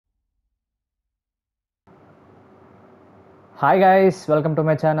Hi guys, welcome to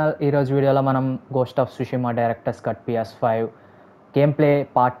my channel. ఈరోజు వీడియోలో మనం ghost of Tsushima directors cut PS5 game play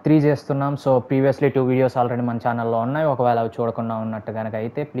part 3 చేస్తున్నాం. So previously 2 videos already మన ఛానల్లో ఉన్నాయి. ఒకవేళ అవి చూడకుండా ఉన్నట్టు కనుక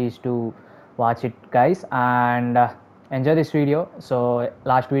అయితే please to watch it guys and enjoy this video. So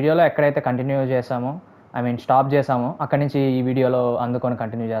last వీడియోలో ఎక్కడైతే కంటిన్యూ చేసామో, స్టాప్ చేసామో అక్కడి నుంచి ఈ వీడియోలో అందుకొని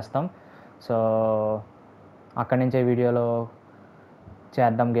కంటిన్యూ చేస్తాం. సో అక్కడి నుంచే వీడియోలో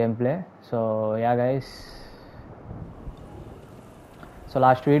చేద్దాం game play. So yeah guys, so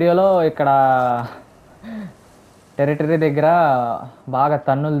last వీడియోలో ఇక్కడ టెరిటరీ దగ్గర బాగా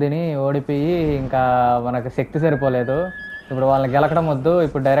తన్నులు తిని ఓడిపోయి ఇంకా మనకు శక్తి సరిపోలేదు. ఇప్పుడు వాళ్ళని గెలకడం వద్దు,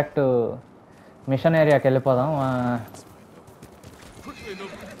 ఇప్పుడు డైరెక్ట్ మిషన్ ఏరియాకి వెళ్ళిపోదాం.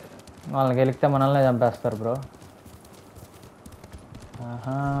 వాళ్ళని గెలికితే మనల్నే చంపేస్తారు బ్రో.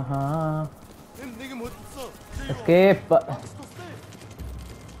 ఎస్కేప్.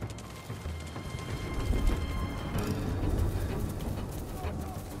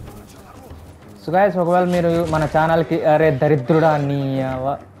 సో గైస్, ఒకవేళ మీరు మన ఛానల్కి అరే దరిద్రుడా నీ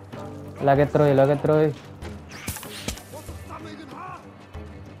ఇలాగెత్రోయ్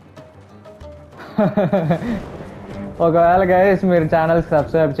ఒకవేళ గైస్ మీరు ఛానల్కి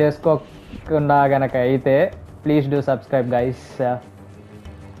సబ్స్క్రైబ్ చేసుకోకుండా కనుక అయితే ప్లీజ్ డూ సబ్స్క్రైబ్ గైస్.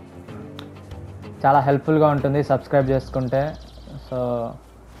 చాలా హెల్ప్ఫుల్గా ఉంటుంది సబ్స్క్రైబ్ చేసుకుంటే. సో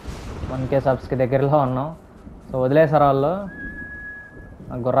 1K సబ్స్కి దగ్గరలో ఉన్నాం. సో వదిలేసారు వాళ్ళు,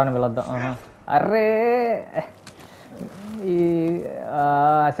 గుర్రాన్ని పిలుద్దాం. అర్రే ఈ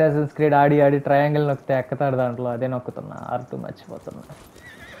అసాసిన్స్ క్రీడ్ ఆడి ట్రయాంగిల్ నొక్కితే ఎక్కుతాడు దాంట్లో, అదే నొక్కుతున్నా, అర్థం మర్చిపోతున్నా.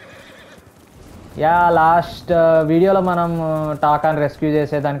 యా లాస్ట్ వీడియోలో మనం టాకాని రెస్క్యూ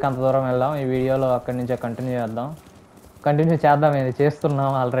చేసేదానికి అంత దూరం వెళ్దాం. ఈ వీడియోలో అక్కడి నుంచే కంటిన్యూ చేద్దాం. ఇది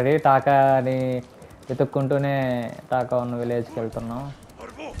చేస్తున్నాం ఆల్రెడీ. టాకాని వెతుక్కుంటూనే టాకా ఉన్న విలేజ్కి వెళ్తున్నాం.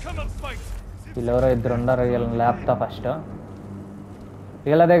 వీళ్ళెవరో ఇద్దరు ఉండరు, వీళ్ళని లేపుతా ఫస్ట్.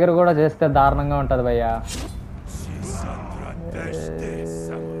 వీళ్ళ దగ్గర కూడా చేస్తే దారుణంగా ఉంటుంది భయ్యా.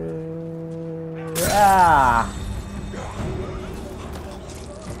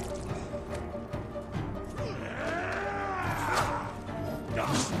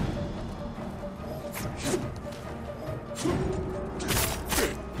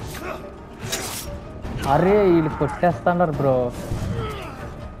 అరే వీళ్ళు కొట్టేస్తున్నారు బ్రో.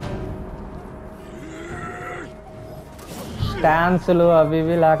 స్టాన్సులు అవి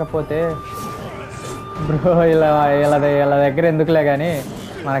ఇవి లేకపోతే బ్రో వీళ్ళ దగ్గర ఎందుకులే కానీ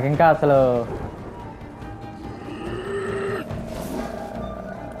మనకి ఇంకా అసలు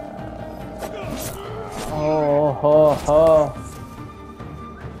ఓహో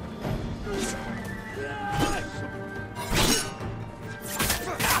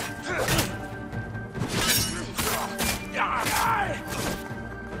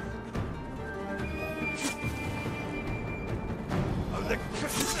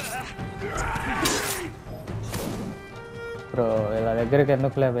బ్రో వీళ్ళ దగ్గరికి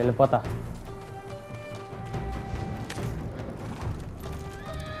ఎందుకులే, వెళ్ళిపోతా.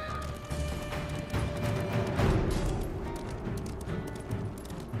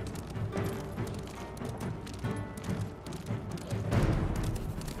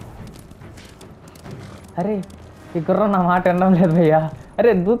 అరే ఈ గుర్రం నా మాట వినడం లేదు భయ్యా.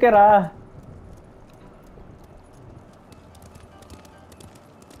 అరే దూకేరా.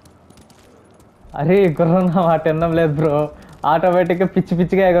 అరే గుర్రం నా మాట వినడం లేదు బ్రో, ఆటోమేటిక్గా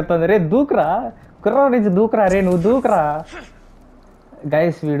పిచ్చిగా ఎగురుతుంది. రే దూకురా, గుర్రం నుంచి దూకురా. రే నువ్వు దూకురా.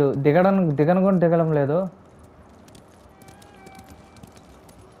 గైస్ వీడు దిగడం లేదు.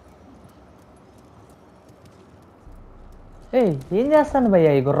 ఏం చేస్తాను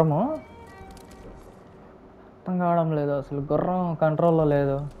భయ్యా ఈ గుర్రము, అర్థం కావడం లేదు అసలు. గుర్రం కంట్రోల్లో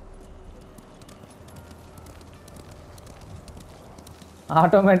లేదు,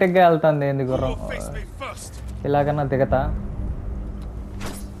 ఆటోమేటిక్గా వెళ్తుంది. ఏంది గుర్రం, ఇలాగన్నా దిగతా.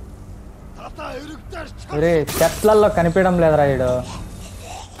 రే చెట్లల్లో కనిపించడం లేదురా వీడు,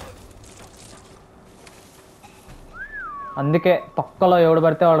 అందుకే తొక్కలో ఎవడు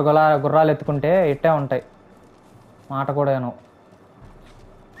పడితే వాడు గుర్రాలు ఎత్తుకుంటే ఇట్టే ఉంటాయి. మాట కూడా ఏను,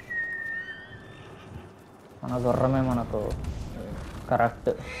 మన గుర్రమే మనకు కరెక్ట్.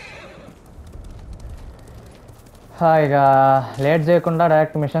 ఇక లేట్ చేయకుండా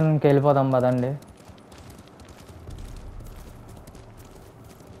డైరెక్ట్ మిషన్కి వెళ్ళిపోదాం పదండి.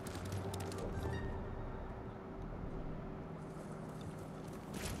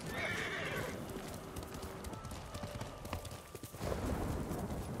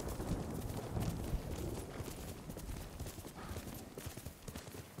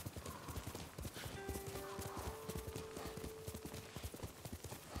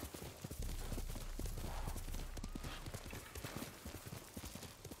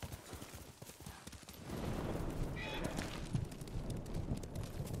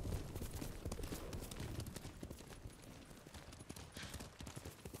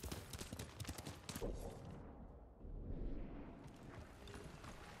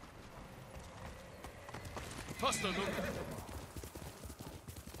 Faster, look.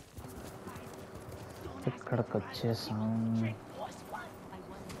 ఇక్కడికి వచ్చేసాం.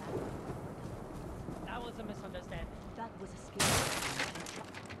 That was a misunderstanding. That was a scare.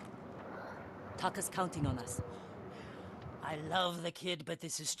 Taka's counting on us. I love the kid, but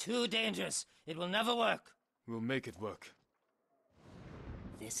this is too dangerous. It will never work. We'll make it work.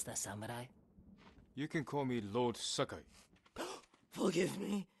 This the samurai? You can call me Lord Sakai. Forgive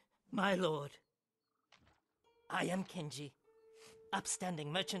me, my lord. I am Kenji, upstanding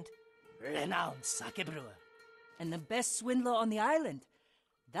merchant, renowned sake brewer. And the best swindler on the island.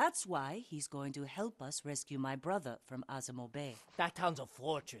 That's why he's going to help us rescue my brother from Azamo Bay. That town's a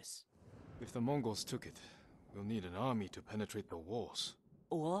fortress. If the Mongols took it, we'll need an army to penetrate the walls.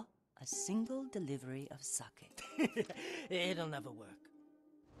 Or a single delivery of sake. It'll never work.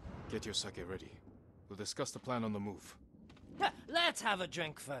 Get your sake ready. We'll discuss the plan on the move. Let's have a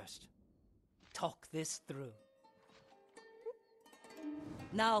drink first. Talk this through.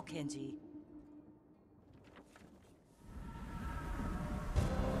 Now, Kenji.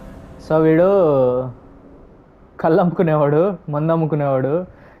 So వీడు కళ్ళు అమ్ముకునేవాడు, మందు అమ్ముకునేవాడు.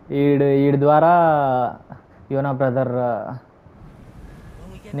 వీడి ద్వారా యోనా brother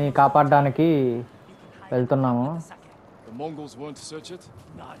ని కాపాడడానికి వెళ్తున్నాము. The Mongols weren't to search it?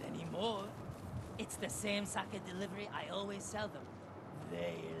 Not anymore. It's the same sake delivery I always sell them.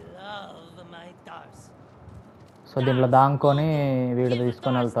 They love my dars. So దీంట్లో దాంకొని వీడు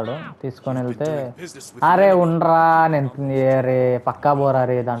తీసుకొని వెళ్తాడు. తీసుకొని వెళ్తే అరే ఉండరా నేను రే పక్కా బోరా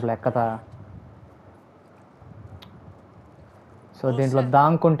రే దాంట్లో ఎక్కతా. సో దీంట్లో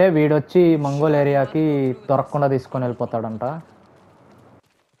దాంకుంటే వీడొచ్చి మంగోల్ ఏరియాకి దొరకకుండా తీసుకొని వెళ్ళిపోతాడంట.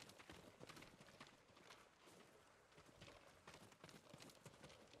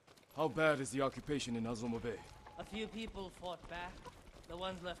 How bad is the occupation in Azamo Bay? A few people fought back. The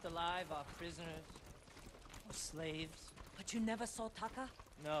ones left alive are prisoners or slaves. But you never saw Taka?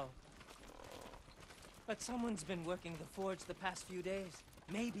 No. But someone's been working the forge the past few days.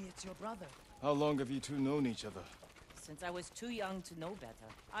 Maybe it's your brother. How long have you two known each other? Since I was too young to know better.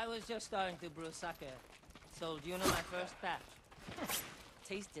 I was just starting to brew sake. Sold you know my first batch.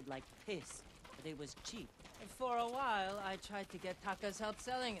 Tasted like piss, but it was cheap. And for a while, I tried to get Taka's help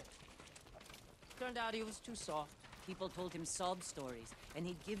selling it. Turned out he was too soft. People told him sob stories, and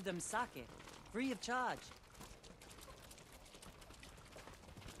he'd give them sake, free of charge.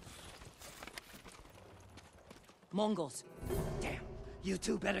 Mongols. Damn, you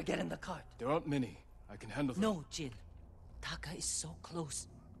two better get in the cart. There aren't many. I can handle them. No, Jin. Taka is so close.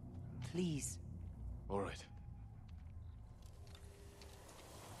 Please. All right.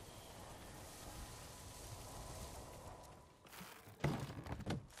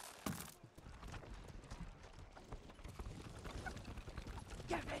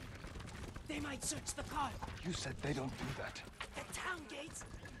 Get ready. They might search the cart. You said they don't do that. The town gates.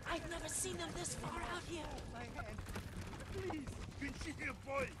 I've never seen them this far out here. My hand. Please, been here,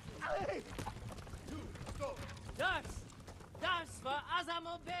 boy. Hey! You, stop. Dars! Dars for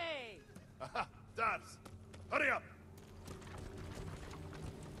Azamo Bay! Aha, Dars. Hurry up.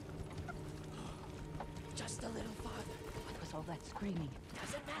 Just a little farther. What was all that screaming?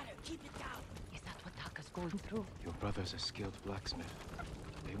 Doesn't matter. Keep it down. Is that what Taka's going through? Your brother's a skilled blacksmith.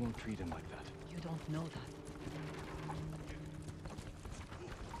 They won't treat him like that. You don't know that.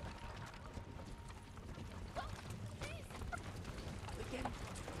 We're getting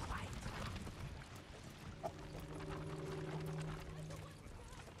too quiet.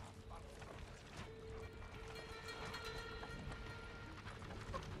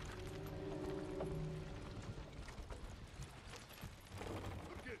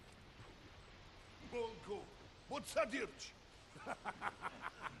 Mongo, what's that dirch?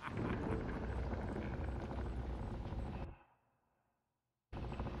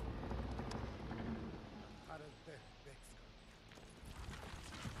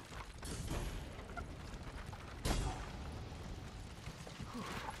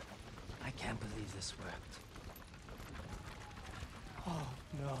 I can't believe this worked. Oh,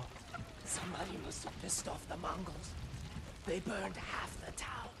 no. Somebody must have pissed off the Mongols. They burned half the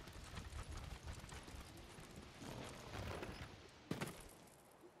town.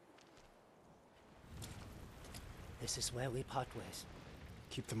 This is where we part ways.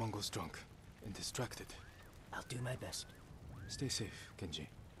 Keep the Mongols drunk and distracted. I'll do my best. Stay safe, Kenji.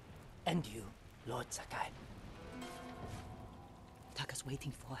 And you, Lord Sakai. Taka's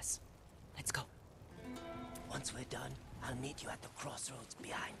waiting for us. Let's go. Once we're done, I'll meet you at the crossroads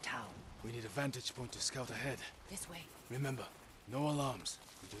behind town. We need a vantage point to scout ahead. This way. Remember, no alarms.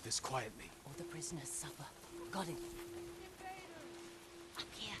 We do this quietly. All the prisoners suffer. Got it.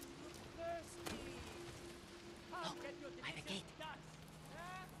 Up here. By the gate.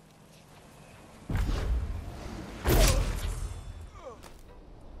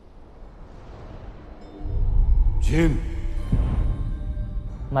 Jin!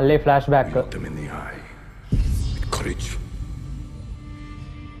 మళ్ళీ flash back. We looked them in the eye. With courage.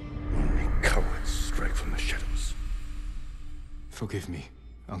 Only cowards strike from the shadows. Forgive me,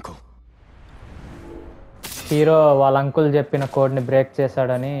 uncle. Hero వాళ్ళ uncle చెప్పిన కోడ్ని break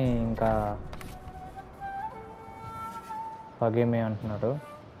చేశాడని ఇంకా forgive me అంటున్నాడు.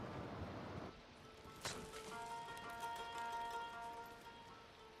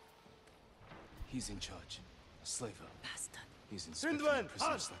 He's in charge. A slaver. Bastard. He's inspecting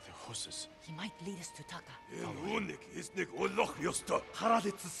prisoners like they're horses. He might lead us to Taka. Unik isnik улах ёстой. Хараад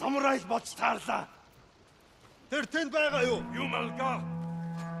ицсэн самурайг болж таарлаа. Тэр тэнд байгаа юу? Юм алгаа.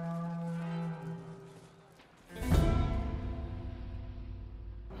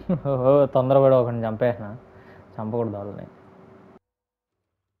 తొందరపడి ఒకరిని చంపేసిన, చంపకూడదు వాళ్ళని.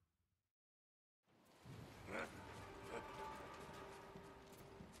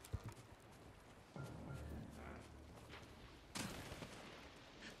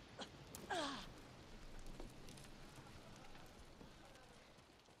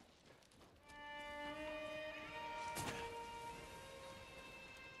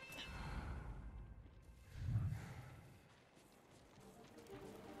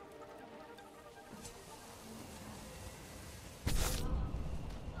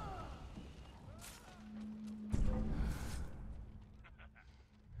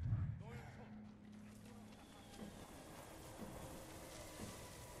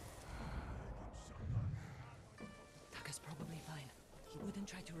 Taka's probably fine. He wouldn't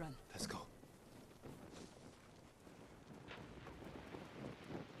try to run. Let's go.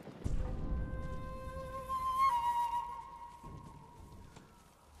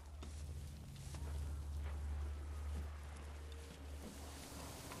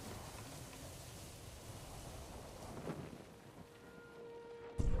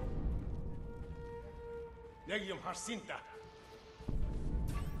 Яг юм харсан та.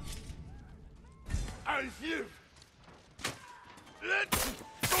 I live. Let's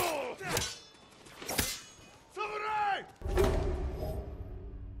go. Samurai!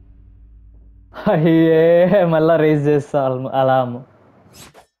 అయ్యే మళ్ళా race చేస్తా అలాము.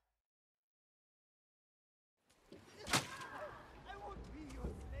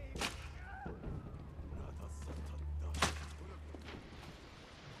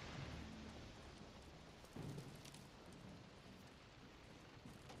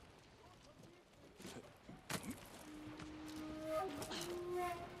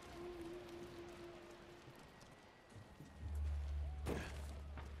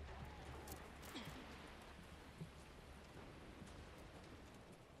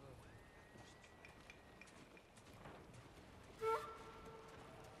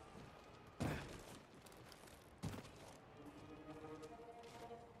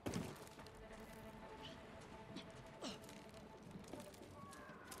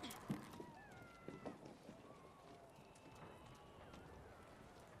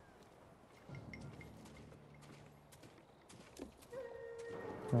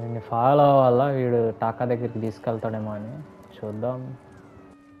 వీడిని follow అవ్వాలా, వీడు టాకా దగ్గరికి తీసుకెళ్తాడేమో అని చూద్దాం.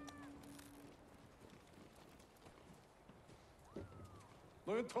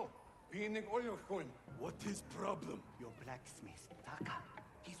 What is problem? Your blacksmith, Taka.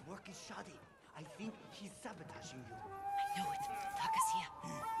 His work is shoddy. I think he's sabotaging you. I know it. Taka's here.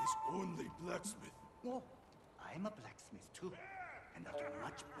 He is only blacksmith. No, I'm a blacksmith too, and I do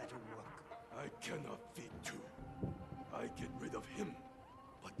much better work. I cannot feed two. I get rid of him,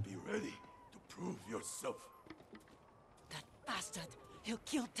 but be ready to prove yourself. That bastard. He'll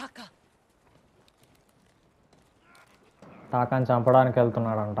kill Taka. టాకాని చంపడానికి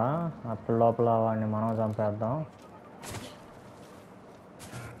వెళ్తున్నాడంట. అప్పుడు లోపల వాడిని మనం చంపేద్దాం.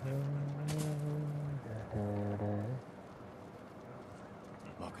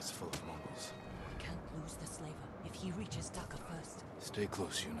 Market's full of Mongols. We can't lose the slaver if he reaches Taka first. Stay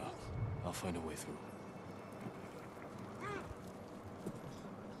close, Yuna. I'll find a way through.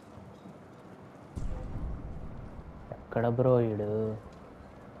 ఎక్కడ bro వీడు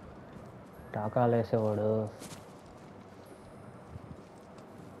టాకాలు వేసేవాడు?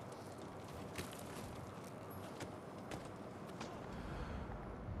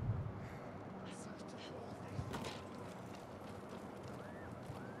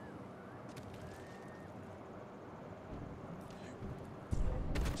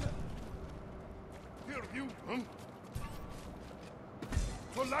 Here you, huh?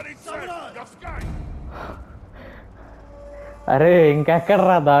 Solari Sky! అరే ఇంకెక్కడ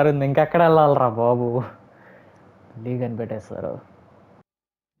రా దారుంది, ఇంకెక్కడ వెళ్ళాలరా బాబు? D కనిపెట్టేస్తారు.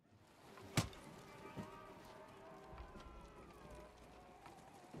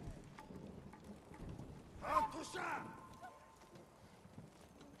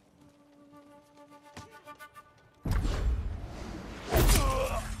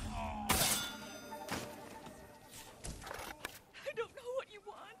 I don't know what you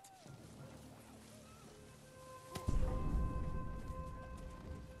want.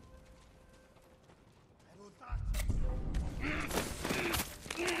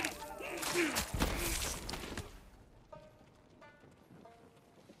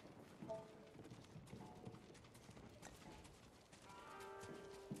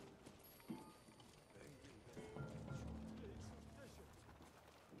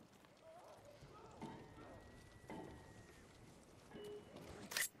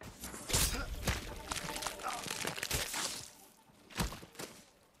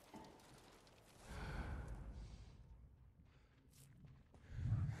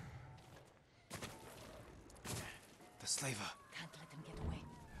 The slaver. Can't let them get away.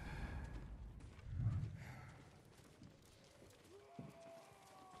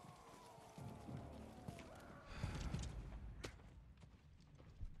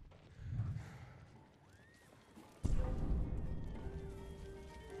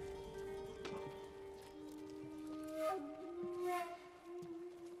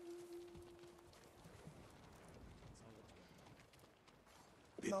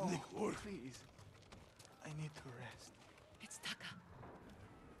 Bitnik ur. Please. I need to rest. It's Taka.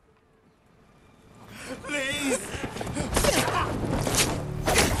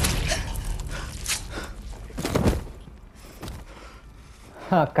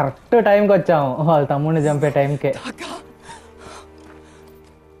 Correct టైంకి వచ్చాము వాళ్ళ తమ్ముడిని చంపే టైంకే. Taka!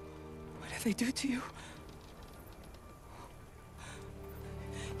 What did they do to you?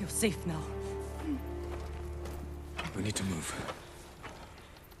 You're safe now. We need to move.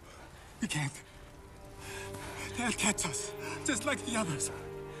 We can't. They'll catch us, just like the others.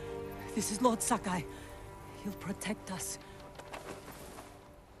 This is Lord Sakai. He'll protect us.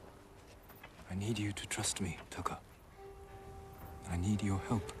 I need you to trust me, Taka. I need your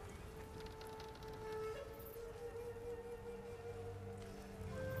help.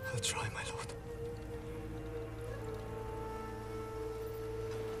 I'll try, my lord.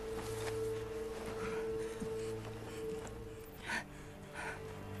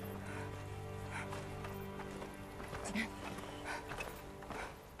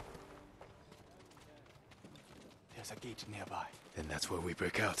 There's a gate nearby. Then that's where we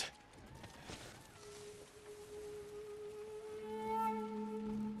break out.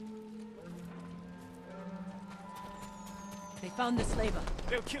 They found the slaver.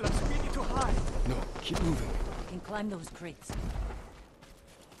 They'll kill us. We need to hide. No, keep moving. We can climb those crates.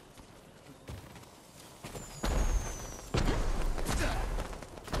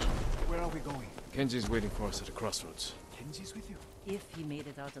 Where are we going? Kenji's waiting for us at a crossroads. Kenji's with you? If he made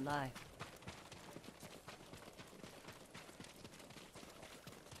it out alive.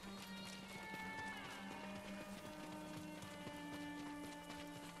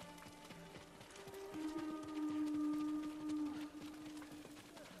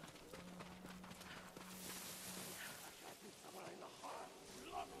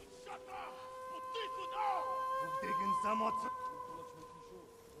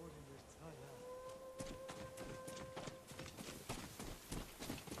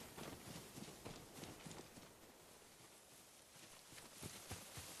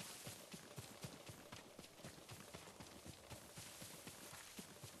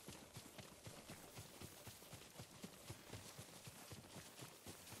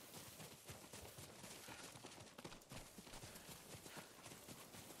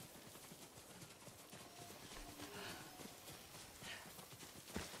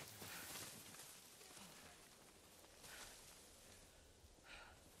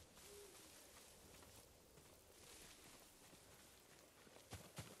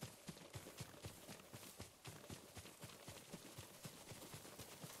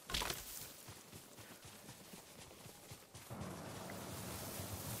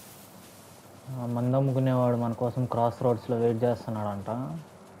 మందు అమ్ముకునేవాడు మన కోసం cross రోడ్స్లో wait చేస్తున్నాడంట.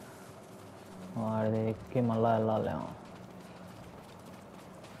 వాడిది ఎక్కి మళ్ళీ వెళ్ళాలేమో.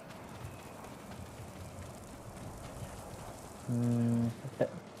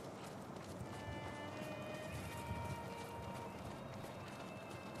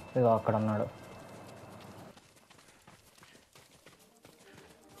 ఇక అక్కడ ఉన్నాడు.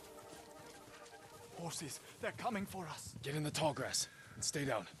 Horses. They're coming for us. Get in the tall grass and stay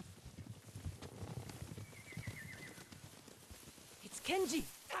down. It's Kenji!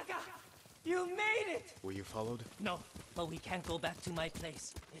 Taka! You made it! Were you followed? No, but we can't go back to my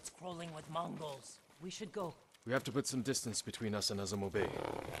place. It's crawling with Mongols. We should go. We have to put some distance between us and Azamo Bay.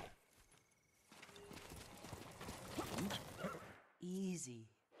 Easy.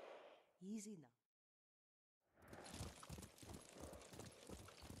 Easy now.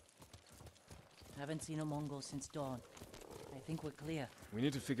 Haven't seen a Mongol since dawn. I think we're clear. We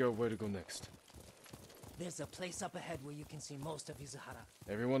need to figure out where to go next. There's a place up ahead where you can see most of Izuhara.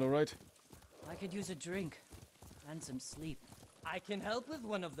 Everyone alright? I could use a drink. And some sleep. I can help with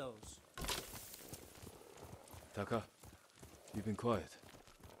one of those. Taka, you've been quiet.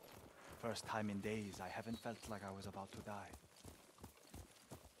 First time in days I haven't felt like I was about to die.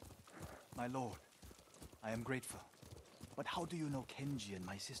 My lord, I am grateful. But how do you know Kenji and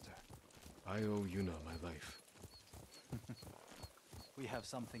my sister? I owe Yuna my life. We have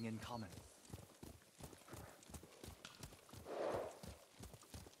something in common.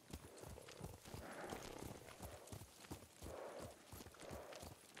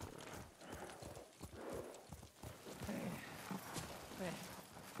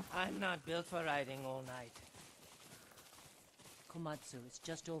 I'm not built for riding all night. Komatsu is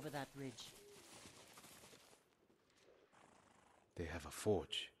just over that ridge. They have a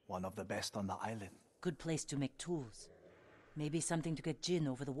forge. One of the best on the island. Good place to make tools. Maybe something to get Jin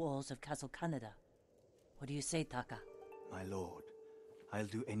over the walls of Castle Canada. What do you say, Taka? My lord,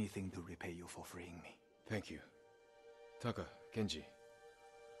 I'll do anything to repay you for freeing me. Thank you. Taka, Kenji,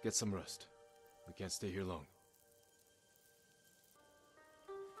 get some rest. We can't stay here long.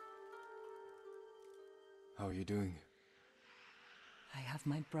 How are you doing? I have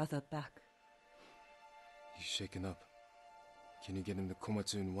my brother back. He's shaken up. Can you get him to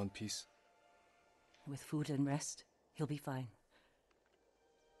Komatsu in one piece? With food and rest, he'll be fine.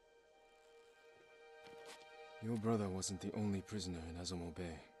 Your brother wasn't the only prisoner in Azamo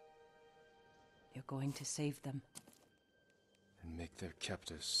Bay. You're going to save them. And make their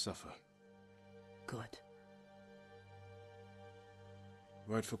captors suffer. Good.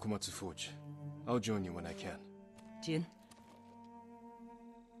 Ride for Komatsu Forge. I'll join you when I can. Jin?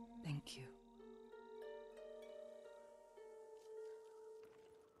 Thank you.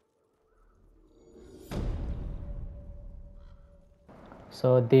 So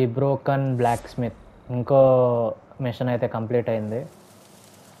the broken black Smith ఇంకో machine అయితే complete అయింది.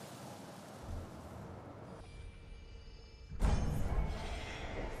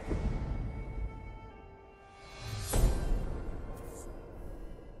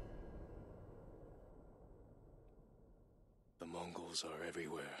 The Mongols are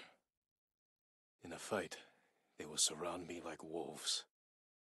everywhere. In a fight, they will surround me like wolves.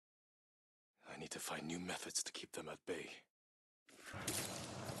 I need to find new methods to keep them at bay.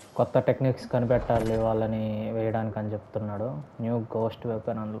 కొత్త techniques కనిపెట్టాలి వాళ్ళని వేయడానికి అని చెప్తున్నాడు. New ghost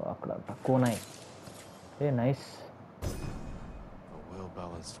weapon అందులో అక్కడ తక్కువ ఉన్నాయి. Nice. A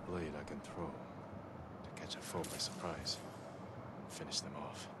well-balanced blade I can throw to catch a foe by surprise. Finish them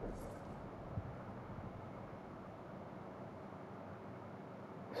off.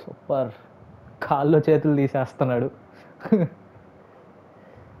 Super. కాళ్ళు చేతులు తీసేస్తున్నాడు.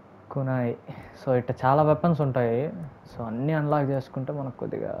 కునాయి. సో ఇట్లా చాలా వెపన్స్ ఉంటాయి. సో అన్నీ అన్లాక్ చేసుకుంటే మనకు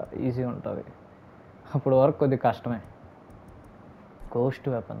కొద్దిగా ఈజీ ఉంటుంది. అప్పుడు వరకు కొద్దిగా కష్టమే. గోస్ట్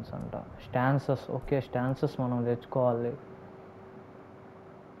వెపన్స్ అంట. స్టాన్సెస్. ఓకే, స్టాన్సెస్ మనం తెచ్చుకోవాలి.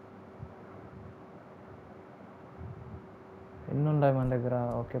 ఎన్ని ఉన్నాయి మన దగ్గర?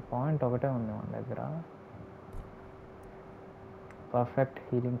 ఓకే, పాయింట్ ఒకటే ఉంది మన దగ్గర. పర్ఫెక్ట్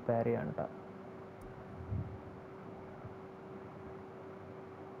హీలింగ్ ప్యారీ అంట.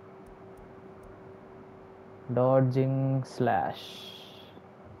 Dodging slash.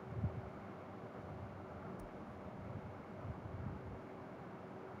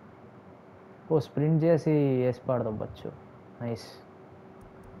 ఓ స్ప్రింట్ చేసి వేసి పడదవ్వచ్చు. నైస్.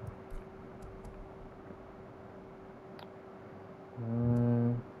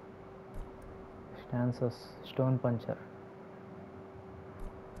 స్టాన్సెస్. స్టోన్ పంచర్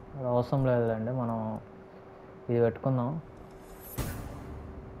అది అవసరం లేదండి, మనం ఇది పెట్టుకుందాం.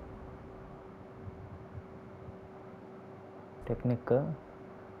 Technique.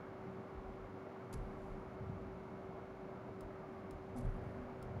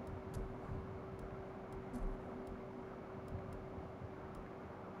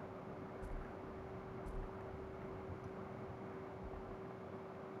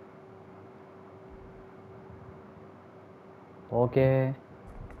 Okay.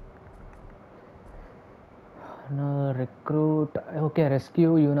 Recruit. Okay, rescue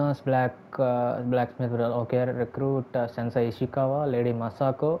యూనాస్ black Smith. Okay, recruit sensei Ishikawa, lady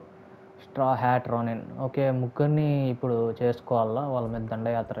Masako, straw hat Ronin. Okay, ముగ్గురిని ఇప్పుడు చేసుకోవాలా వాళ్ళ మీద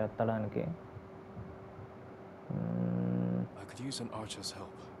దండయాత్ర ఎత్తడానికి. I could use an archer's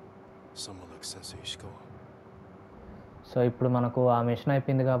help. Someone like Sensei Ishikawa. So ఇప్పుడు మనకు ఆ మిషన్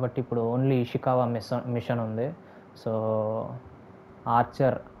అయిపోయింది కాబట్టి ఇప్పుడు ఓన్లీ ఇషికావా మిషన్ ఉంది. సో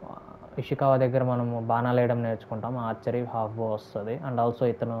ఆర్చర్ ఇషికావా దగ్గర మనము బాణాలు వేయడం నేర్చుకుంటాం. ఆర్చరీ హాఫ్ బో వస్తుంది. అండ్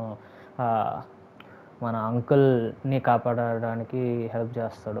ఆల్సో ఇతను మన అంకుల్ని కాపాడడానికి హెల్ప్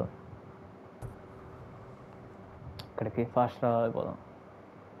చేస్తాడు. ఇక్కడికి ఫాస్ట్ అయిపోదాం.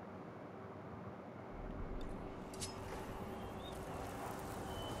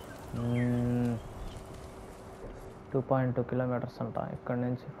 మ్మ్. 2.2 కిలోమీటర్స్ అంట. ఇక్కడ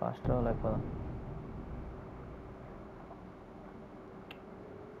నుంచి ఫాస్ట్ ట్రావెల్ అయిపోదాం.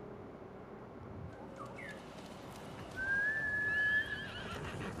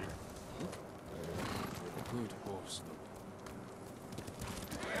 Good horse, look.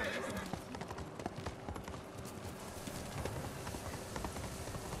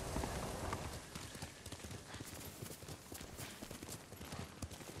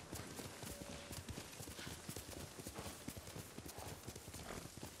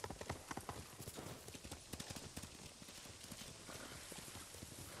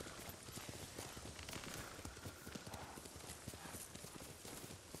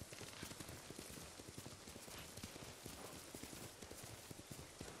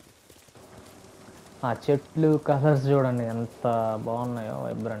 ఆ చెట్లు కలర్స్ చూడండి ఎంత బాగున్నాయో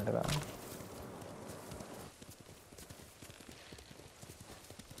వైబ్రెంట్గా.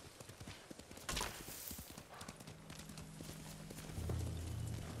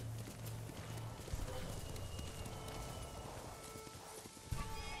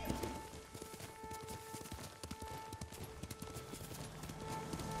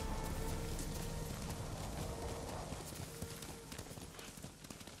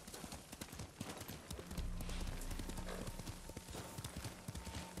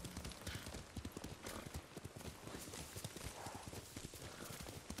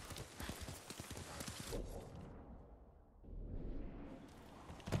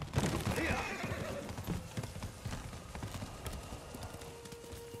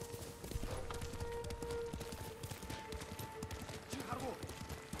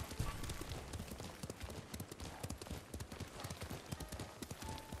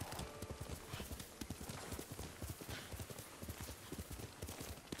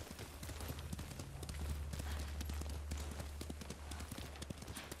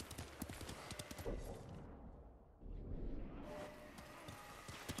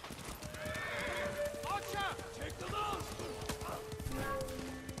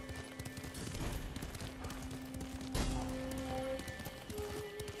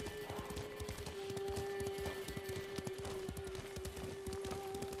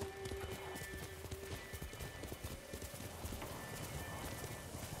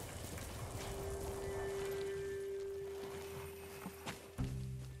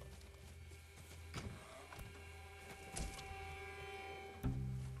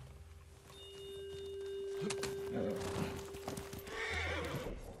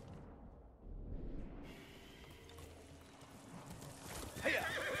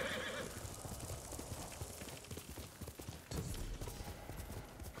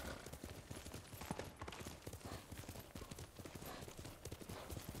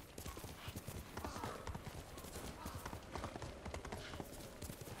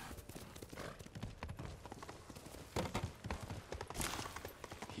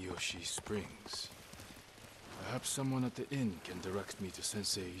 Hiyoshi Springs. Perhaps someone at the inn can direct me to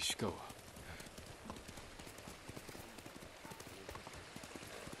Sensei Ishikawa.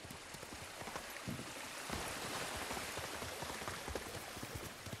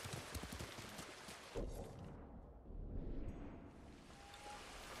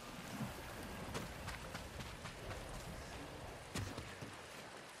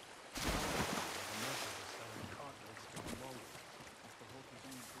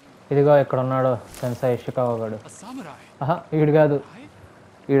 ఇదిగో ఇక్కడ ఉన్నాడు సెన్సై ఇషికావా గాడు. A samurai. ఆహా, వీడు కాదు,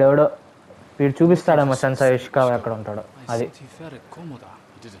 వీడెవడో. వీడు చూపిస్తాడేమో సెన్సై ఇషికావా ఎక్కడ ఉంటాడో. అది I thought he fell at Komoda.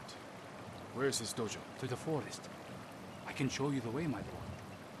 He didn't. Where is his dojo? To the forest. I can show you the way, my lord.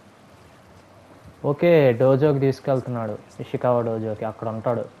 Okay, డోజోకి తీసుకెళ్తున్నాడు. ఇషికావా డోజోకి. అక్కడ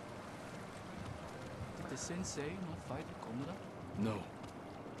ఉంటాడు. Did the sensei not fight at Komoda? No.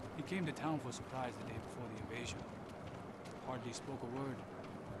 He came to town for surprise the day before the invasion. Hardly spoke a word,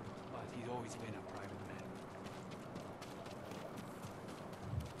 but he's always been a private man.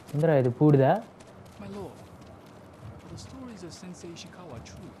 Indra, ఇది పూడిదా? My lord, are the stories of Sensei Ishikawa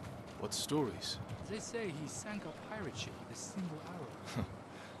true? What stories? They say he sank a pirate ship with a single arrow.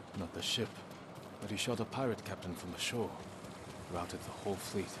 Not the ship, but he shot a pirate captain from the shore. Routed the whole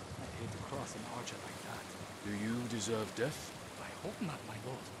fleet. I hate to cross an archer like that. Do you deserve death? I hope not, my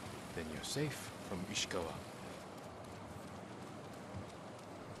lord. Then you're safe from Ishikawa.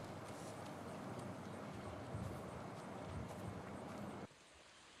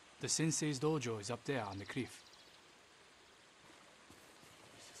 The sensei's dojo is up there on the cliff.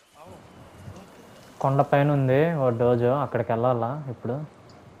 కొండపైన ఉంది ఓ dojo, అక్కడికి వెళ్ళాలా ఇప్పుడు.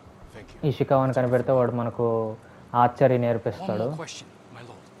 Thank you. ఇషికావాని కనిపెడితే వాడు మనకు archery One నేర్పిస్తాడు. more question, my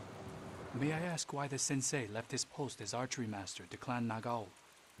lord. May I ask why the sensei left his post as archery master to clan Nagao?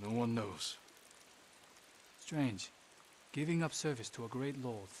 No one knows. Strange. Giving up service to a great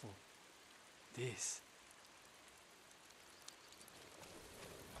lord for this.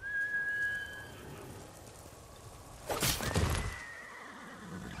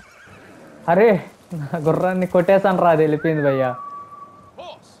 అరే నా గుర్రాన్ని కొట్టేసాను రా, అది వెళ్ళిపోయింది భయ్యా.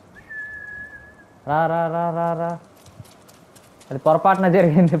 Boss! రా రా రా రా రా, అది పొరపాటున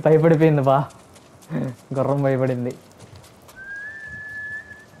జరిగింది, భయపడిపోయింది బా, గుర్రం భయపడింది.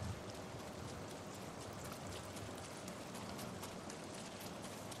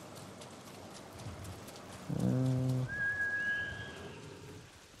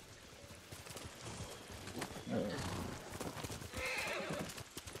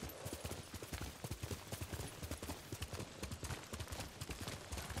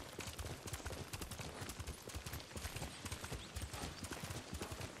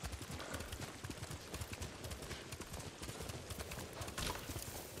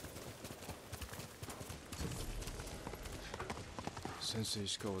 Sensei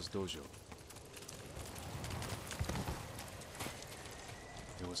Ishikawa's dojo.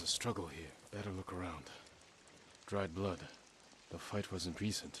 There was a struggle here. Better look around. Dried blood. The fight wasn't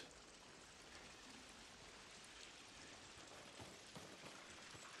recent.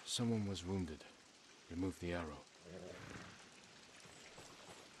 Someone was wounded. Remove the arrow.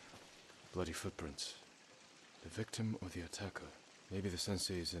 Bloody footprints. The victim or the attacker? Maybe the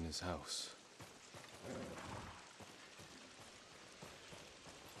sensei is in his house.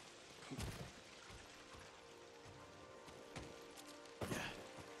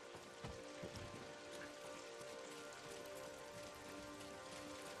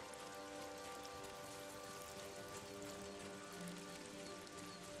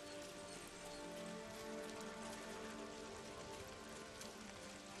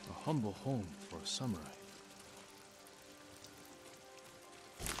 A humble home for a samurai.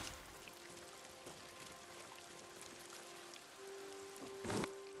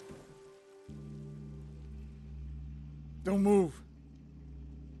 Don't move.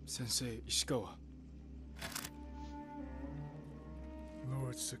 Sensei Ishikawa.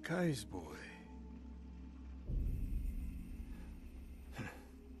 Lord Sakai's boy.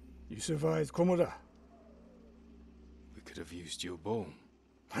 You survived Komura. We could have used your bone.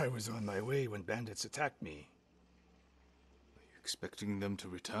 I was on my way when bandits attacked me. Are you expecting them to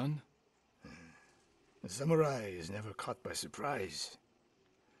return? A samurai is never caught by surprise.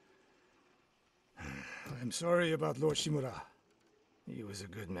 I'm sorry about Lord Shimura. He was a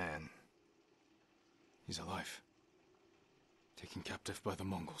good man. He's alive. Taken captive by the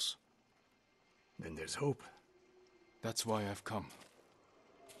Mongols. Then there's hope. That's why I've come.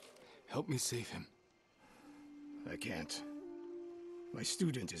 Help me save him. I can't. My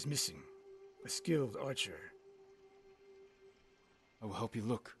student is missing. A skilled archer. I will help you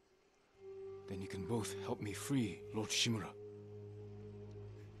look. Then you can both help me free Lord Shimura.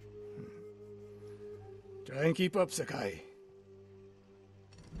 Try and keep up, Sakai.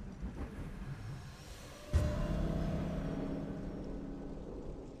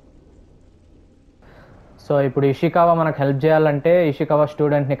 So ఇప్పుడు Ishikawa మనకు help చేయాలంటే Ishikawa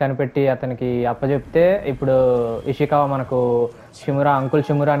స్టూడెంట్ని కనిపెట్టి అతనికి అప్పచెప్తే ఇప్పుడు Ishikawa మనకు షిమురా, uncle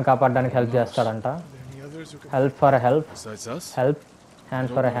షిమురాని కాపాడడానికి help చేస్తాడంట. Help for help, Besides us? Help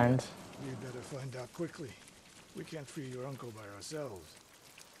hand for hand. We'd better find out quickly. We can't free your uncle by ourselves.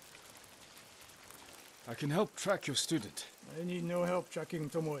 I can help track your student. I need no help tracking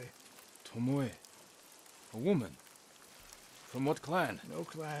Tomoe. Tomoe. A woman. From what clan? No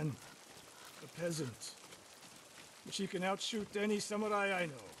clan. A peasant. But she can outshoot any samurai I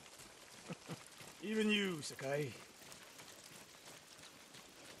know. Even you, Sakai.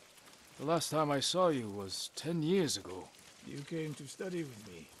 The last time I saw you was 10 years ago. You came to study with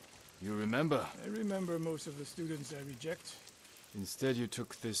me. You remember? I remember most of the students I reject. Instead you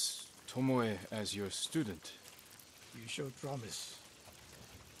took this Tomoe as your student. You showed promise.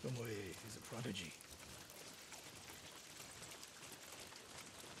 Tomoe is a prodigy.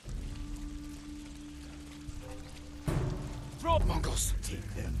 Throw Mongols! Take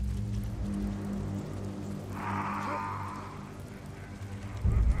them.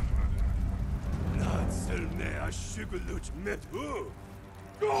 Nadselne ashigulut metu!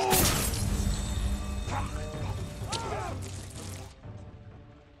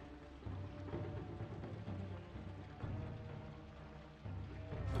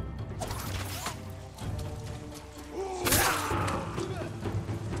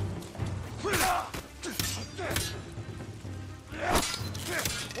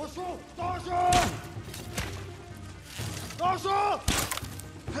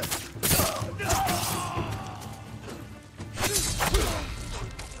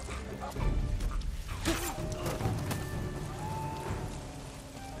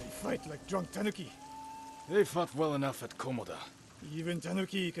 Fight like drunk tanuki. They fought well enough at Komoda. Even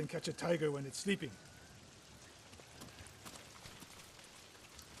tanuki can catch a tiger when it's sleeping.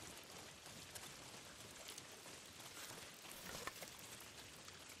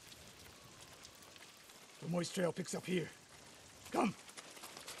 The moist trail picks up here. Come!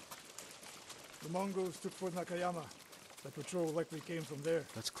 The Mongols took Fort Nakayama. The patrol likely came from there.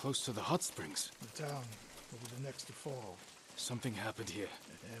 That's close to the hot springs. The town will be the next to fall. Something happened here.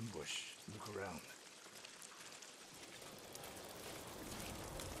 An ambush. Look around.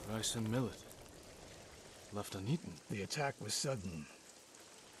 Rice and millet. Left uneaten. The attack was sudden.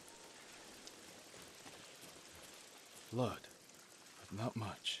 Blood. But not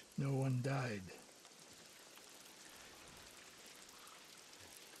much. No one died.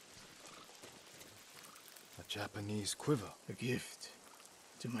 A Japanese quiver. A gift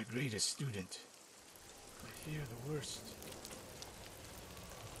to my greatest student. I fear the worst.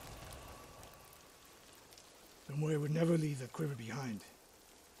 Tomoe would never leave that quiver behind.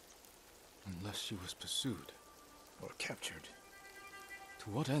 Unless she was pursued. Or captured. To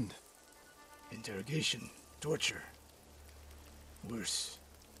what end? Interrogation. Torture. Worse.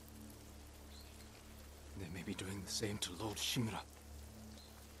 They may be doing the same to Lord Shimura.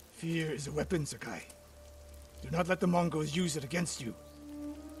 Fear is a weapon, Sakai. Do not let the Mongols use it against you.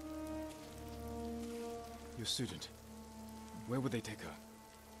 Your student. Where would they take her?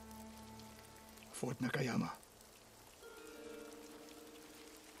 Fort Nakayama.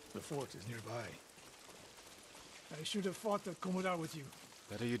 The fort is nearby. I should have fought at Komoda with you.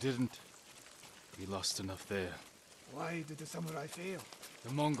 Better you didn't. We lost enough there. Why did the samurai fail?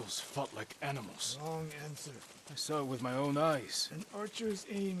 The Mongols fought like animals. Wrong answer. I saw it with my own eyes. An archer's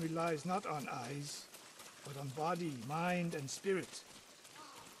aim relies not on eyes, but on body, mind, and spirit.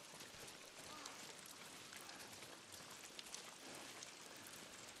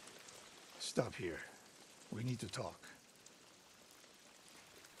 Stop here. We need to talk.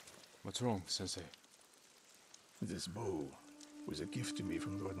 What's wrong, Sensei? This bow was a gift to me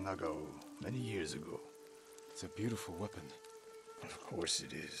from Lord Nagao many years ago. It's a beautiful weapon. Of course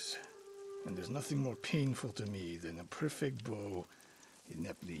it is. And there's nothing more painful to me than a perfect bow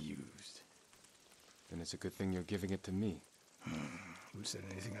ineptly used. Then it's a good thing you're giving it to me. Who said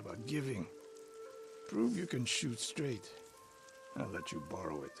anything about giving? Prove you can shoot straight. I'll let you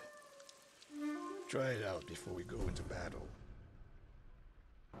borrow it. Try it out before we go into battle.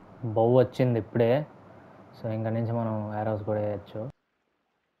 బౌ వచ్చింది ఇప్పుడే, so ఇంకా నుంచి మనం Aorus కూడా వేయచ్చు.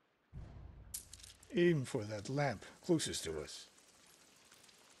 Aim for that lamp closest to us.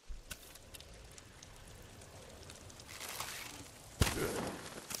 Good.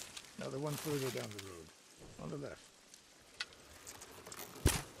 Now the one further down the road, on the left.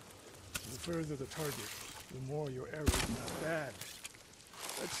 The further the target, the more your arrow is not bad.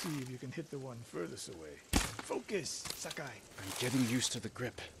 Let's see if you can hit the one furthest away. Focus, Sakai. I'm getting used to the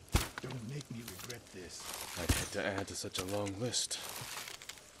grip. Don't make me regret this. I'd hate to add to such a long list.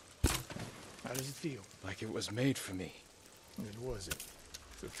 How does it feel? Like it was made for me. It wasn't.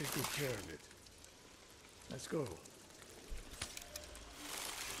 So take good care of it. Let's go.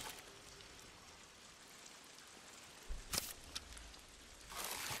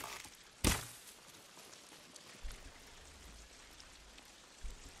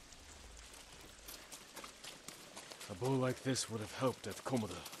 A bow like this would have helped at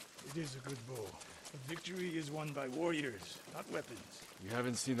Komoda. It is a good bow. But victory is won by warriors, not weapons. You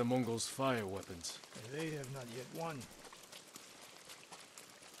haven't seen the Mongols fire weapons. And they have not yet won.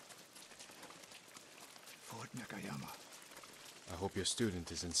 Fort Nakayama. I hope your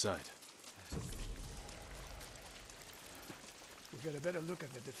student is inside. We'll get a better look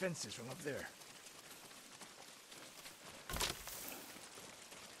at the defenses from up there.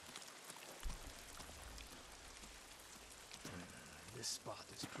 This spot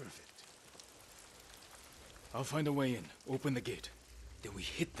is perfect. I'll find a way in. Open the gate. Then we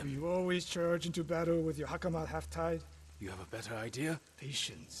hit Do them. you always charge into battle with your hakama half-tied? You have a better idea?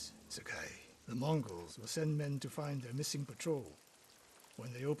 Patience, Sakai. The Mongols will send men to find their missing patrol.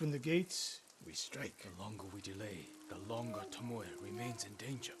 When they open the gates, we strike. The longer we delay, the longer Tomoe remains in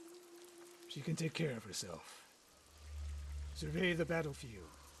danger. She can take care of herself. Survey the battlefield.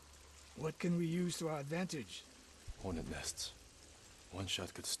 What can we use to our advantage? Hornet nests. One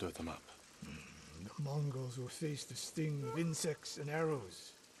shot could stir them up. The Mongols will face the sting of insects and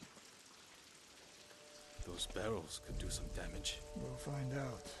arrows. Those barrels could do some damage. We'll find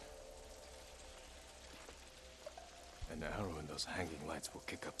out. An arrow in those hanging lights will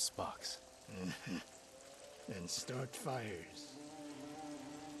kick up sparks. And start fires.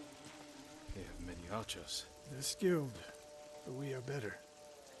 They have many archers. They're skilled, but we are better.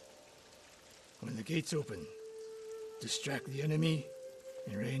 When the gates open, distract the enemy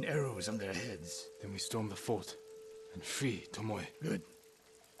and rain arrows on their heads. Then we storm the fort and free Tomoe. Good.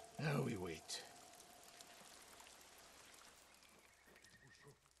 Now we wait.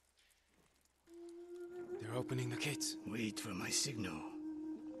 They're opening the gates. Wait for my signal.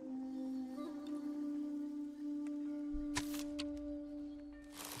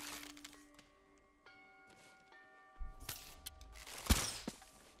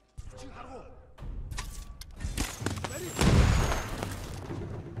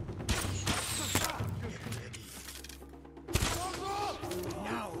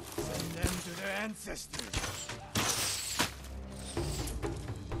 Now, send them to their ancestors.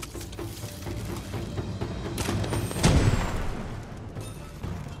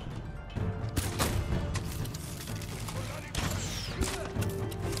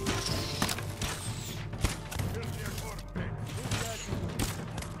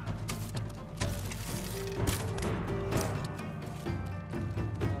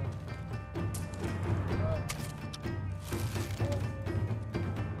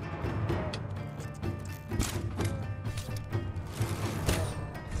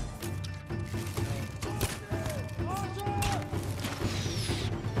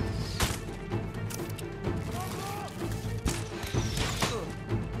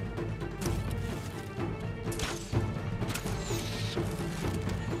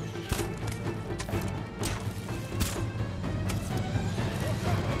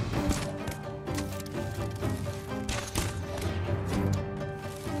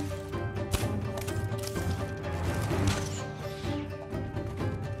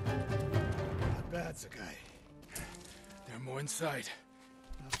 Sakai. There are more inside.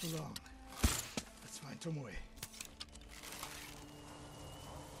 Not for long. Let's find Tomoe.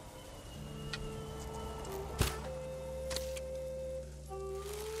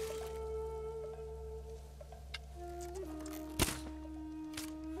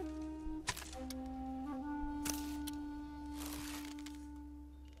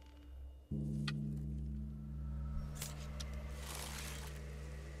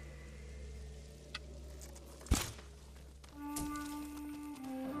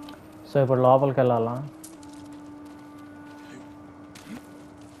 So ఇప్పుడు లోపలికి వెళ్ళాలా?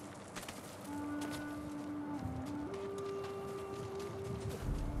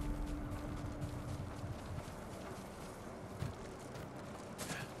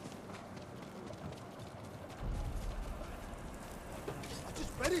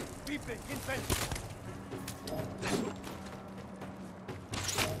 Ready? Beeping, infant!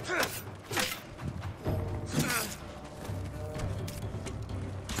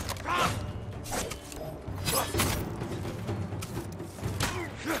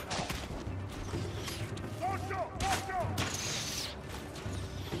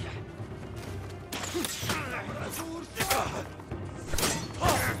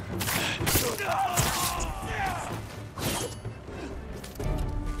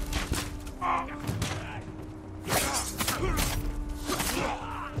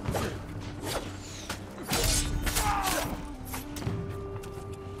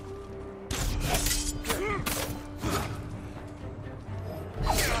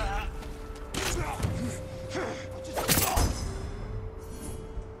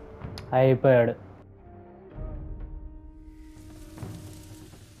 అయిపోయాడు.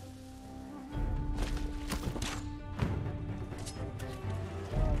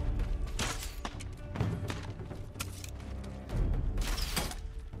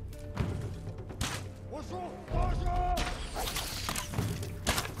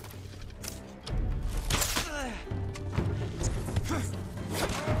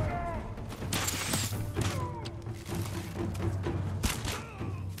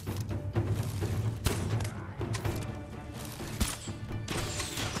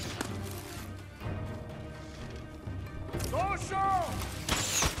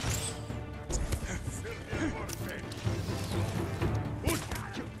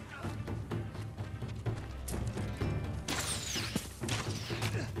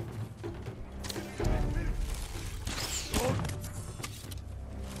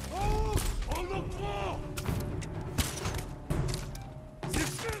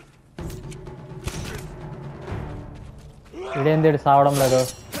 ఇదేంటి సావడం లేదు.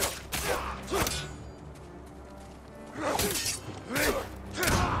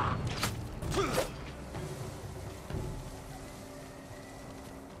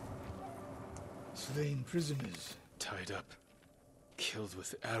 Slain prisoners. Tied up. Killed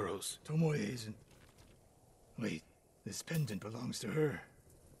with arrows. Tomoe isn't... Wait, this pendant belongs to her.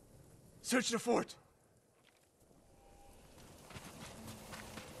 Search the fort!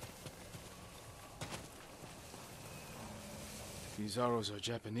 These arrows are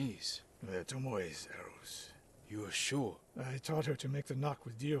Japanese. They're Tomoe's arrows. You are sure? I taught her to make the knock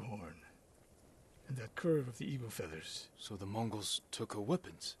with deer horn. And that curve of the eagle feathers. So the Mongols took her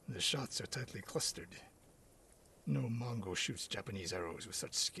weapons? The shots are tightly clustered. No Mongol shoots Japanese arrows with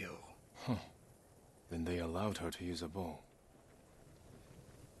such skill. Huh. Then they allowed her to use a bow.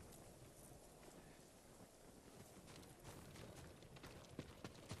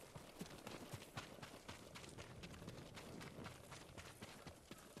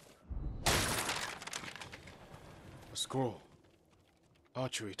 A scroll.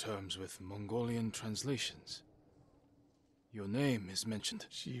 Archery terms with Mongolian translations. Your name is mentioned.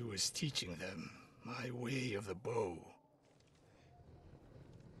 She was teaching them my way of the bow.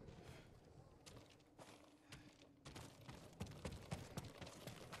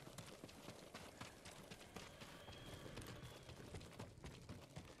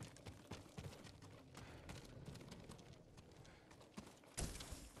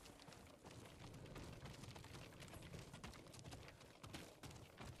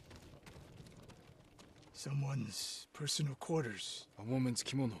 Someone's personal quarters. A woman's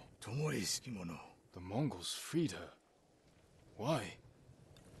kimono. Tomoe's kimono. The Mongols freed her. Why?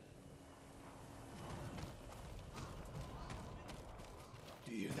 Do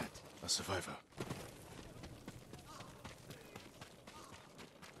you hear that? A survivor.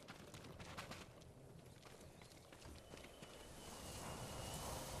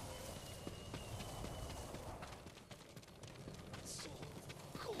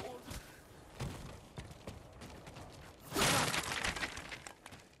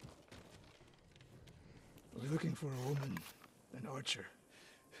 We're looking for a woman, an archer.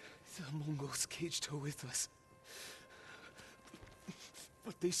 The Mongols caged her with us.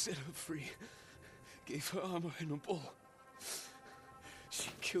 But they set her free. Gave her armor and a bow. She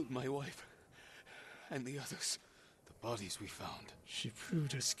killed my wife. And the others. The bodies we found. She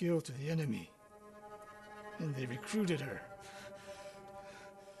proved her skill to the enemy. And they recruited her.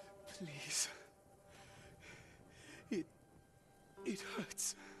 Please. It hurts.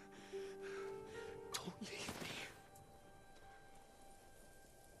 Don't leave me.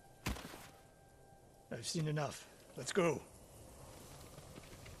 I've seen enough. Let's go.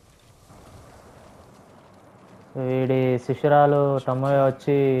 వీడి శిష్యురాలు తమ్ముడు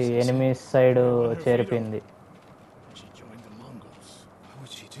వచ్చి enemies side చేరిపోయింది. She joined the Mongols. Why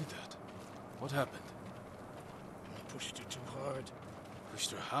would she do that? What happened? I pushed her too hard.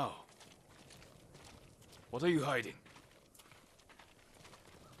 Pushed her how? What are you hiding?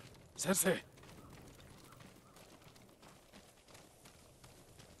 Sensei!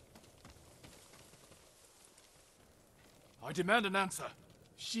 I demand an answer.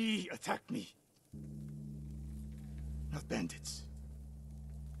 She attacked me. Not bandits.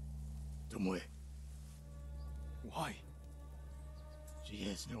 Tomoe. Why? She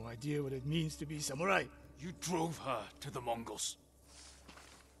has no idea what it means to be samurai. You drove her to the Mongols.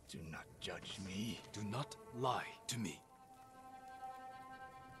 Do not judge me. Do not lie to me.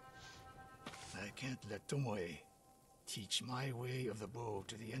 I can't let Tomoe teach my way of the bow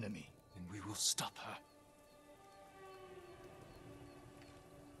to the enemy. Then we will stop her.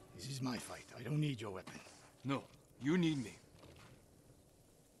 This is my fight. I don't need your weapon. No, you need me.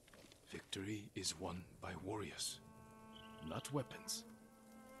 Victory is won by warriors, not weapons.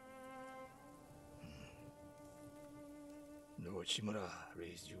 Lord Shimura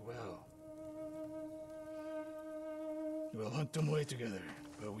raised you well. We'll hunt Tomoe together,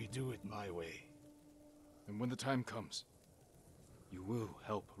 but we do it my way. And when the time comes, you will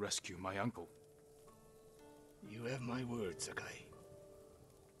help rescue my uncle. You have my word, Sakai.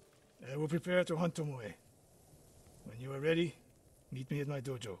 I will prepare to hunt Tomoe. When you are ready, meet me at my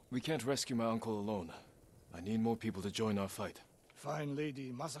dojo. We can't rescue my uncle alone. I need more people to join our fight. Fine lady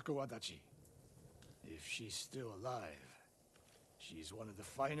Masako Adachi. If she's still alive, she's one of the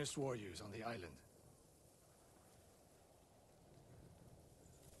finest warriors on the island.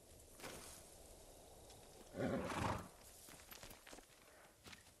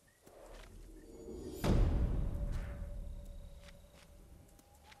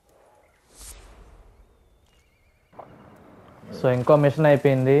 So ఇంకో machine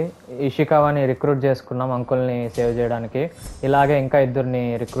అయిపోయింది. ఇషికావాని recruit చేసుకున్నాం అంకుల్ని save చేయడానికి. ఇలాగే ఇంకా ఇద్దరిని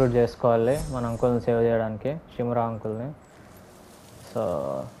recruit చేసుకోవాలి మన అంకుల్ని save చేయడానికి, షిమురా అంకుల్ని. సో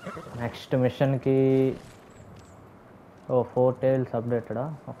నెక్స్ట్ మిషన్కి 4 టైల్స్ అప్డేటెడా,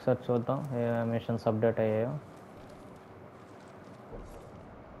 ఒకసారి చూద్దాం ఏ మిషన్స్ అప్డేట్ అయ్యాయో.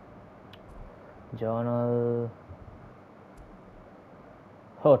 జర్నల్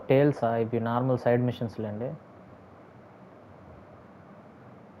టైల్సా, ఇవి నార్మల్ సైడ్ మిషన్స్ లేండి.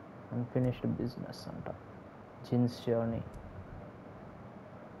 అన్ఫినిష్డ్ బిజినెస్ అంట, జిన్స్ journey.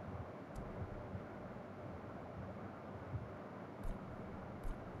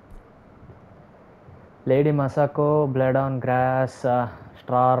 Lady Masako, blood on gross,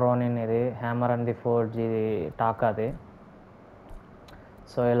 straw Ronin, ఇది హ్యామర్ అండ్ ది ఫోర్జ్, ఇది టాకాది.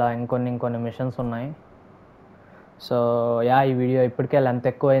 సో ఇలా ఇంకొన్ని మిషన్స్ ఉన్నాయి. సో ఈ వీడియో ఇప్పటికే లెంత్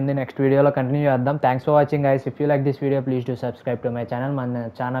ఎక్కువ అయింది. నెక్స్ట్ వీడియోలో కంటిన్యూ చేద్దాం. Thanks for watching guys. If you like this video please do subscribe to my channel. మన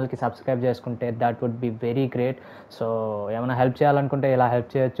ఛానల్కి సబ్స్క్రైబ్ చేసుకుంటే that would be very great. So ఏమైనా హెల్ప్ చేయాలనుకుంటే ఇలా హెల్ప్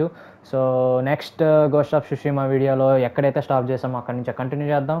చేయొచ్చు. So next ghost of Tsushima వీడియోలో ఎక్కడైతే స్టాప్ చేసామో అక్కడి నుంచి కంటిన్యూ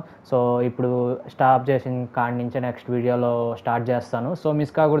చేద్దాం. సో ఇప్పుడు స్టాప్ చేసిన కాడి నుంచి నెక్స్ట్ వీడియోలో స్టార్ట్ చేస్తాను. సో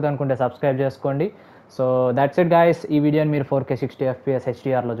మిస్ కాకూడదు అనుకుంటే సబ్స్క్రైబ్ చేసుకోండి. So that's it guys. ఈ వీడియోని మీరు 4K 60 FPS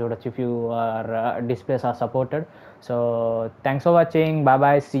HDRలో చూడొచ్చు if you are displays are supported. So thanks for watching. Bye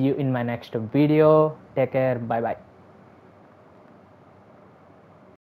bye. See you in my next video. Take care. Bye bye.